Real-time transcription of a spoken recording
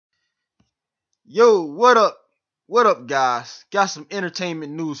Yo, what up? What up, guys? Got some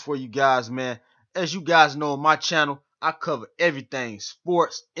entertainment news for you guys, man. As you guys know on my channel, I cover everything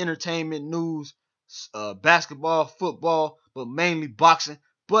sports, entertainment news, basketball, football, but mainly boxing.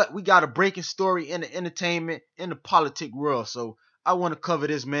 But we got a breaking story in the entertainment, in the politic world. So I want to cover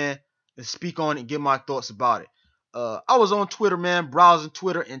this, man, and speak on it and give my thoughts about it. I was on Twitter, man, browsing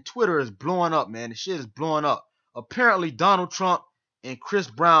Twitter, and Twitter is blowing up, man. The shit is blowing up. Apparently, Donald Trump and Chris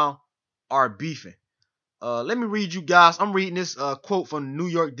Brown are beefing. Let me read you guys. I'm reading this quote from the New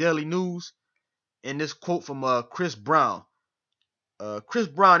York Daily News and this quote from Chris Brown. Chris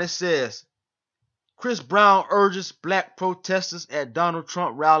Brown, it says, Chris Brown urges black protesters at Donald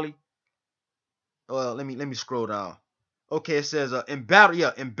Trump rally. Let me scroll down. Okay, it says in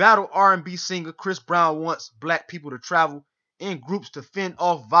battle R&B singer Chris Brown wants black people to travel in groups to fend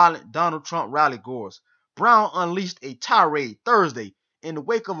off violent Donald Trump rally goers. Brown unleashed a tirade Thursday in the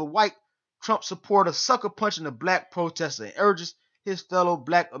wake of a white Trump supporter sucker punching a black protester and urges his fellow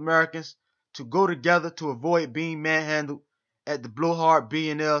black Americans to go together to avoid being manhandled at the blowhard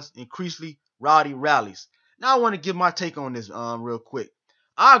billionaires' increasingly rowdy rallies. Now I want to give my take on this real quick.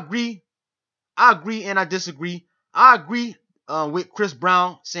 I agree and I disagree. I agree with Chris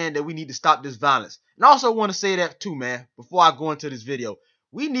Brown saying that we need to stop this violence. And I also want to say that too, man, before I go into this video.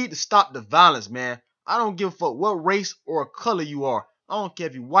 We need to stop the violence, man. I don't give a fuck what race or color you are. I don't care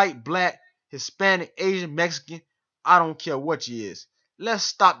if you're white, black, Hispanic, Asian, Mexican. I don't care what you is. Let's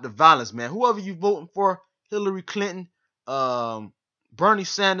stop the violence, man. Whoever you voting for, Hillary Clinton, Bernie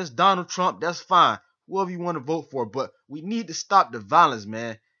Sanders, Donald Trump, that's fine. Whoever you want to vote for. But we need to stop the violence,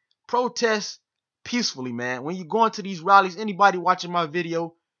 man. Protest peacefully, man. When you go into these rallies, anybody watching my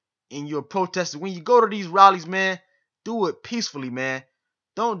video and you're protesting, when you go to these rallies, man, do it peacefully, man.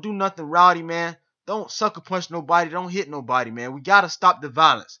 Don't do nothing rowdy, man. Don't sucker punch nobody. Don't hit nobody, man. We got to stop the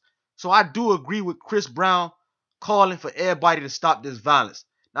violence. So I do agree with Chris Brown calling for everybody to stop this violence.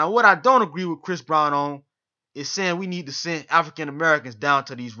 Now, what I don't agree with Chris Brown on is saying we need to send African Americans down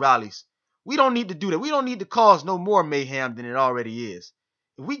to these rallies. We don't need to do that. We don't need to cause no more mayhem than it already is.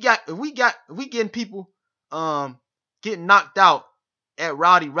 If we getting people getting knocked out at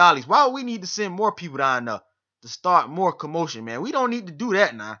rowdy rallies, why would we need to send more people down there to start more commotion, man? We don't need to do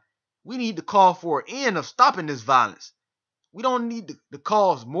that now. We need to call for an end of stopping this violence. We don't need to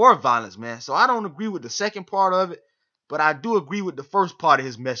cause more violence, man. So I don't agree with the second part of it, but I do agree with the first part of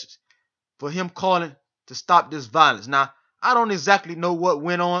his message for him calling to stop this violence. Now, I don't exactly know what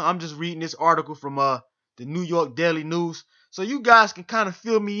went on. I'm just reading this article from the New York Daily News. So you guys can kind of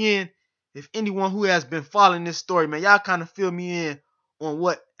fill me in. If anyone who has been following this story, man, y'all kind of fill me in on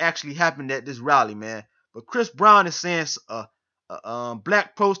what actually happened at this rally, man. But Chris Brown is saying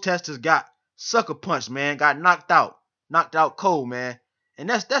black protesters got sucker punched, man, got knocked out cold, man. And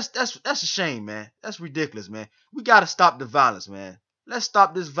that's a shame, man. That's ridiculous, man. We gotta stop the violence, man. Let's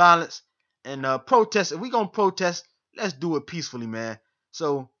stop this violence and protest. If we gonna protest, let's do it peacefully, man.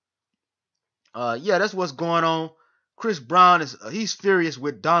 So yeah, that's what's going on. Chris Brown is he's furious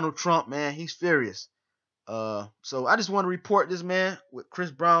with Donald Trump, man. He's furious. So I just want to report this, man, what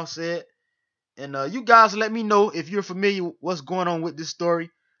Chris Brown said. And you guys let me know if you're familiar with what's going on with this story.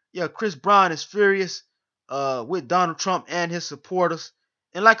 Yeah, Chris Brown is furious with Donald Trump and his supporters.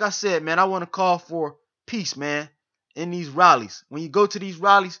 And like I said, man, I want to call for peace, man, in these rallies. When you go to these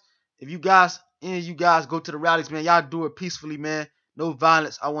rallies, if any of you guys go to the rallies, man, y'all do it peacefully, man. No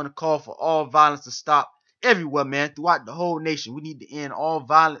violence. I want to call for all violence to stop everywhere, man, throughout the whole nation. We need to end all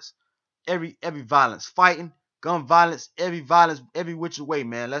violence, every violence, fighting, gun violence, every which way,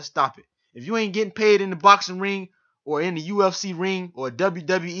 man. Let's stop it. If you ain't getting paid in the boxing ring or in the UFC ring or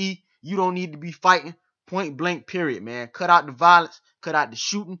WWE, you don't need to be fighting. Point blank, period, man. Cut out the violence, cut out the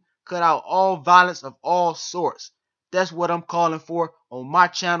shooting, cut out all violence of all sorts. That's what I'm calling for on my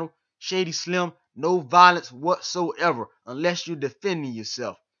channel, Shady Slim. No violence whatsoever unless you're defending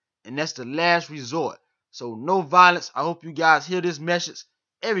yourself. And that's the last resort. So no violence. I hope you guys hear this message.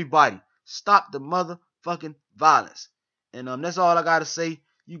 Everybody, stop the motherfucking violence. And that's all I gotta say.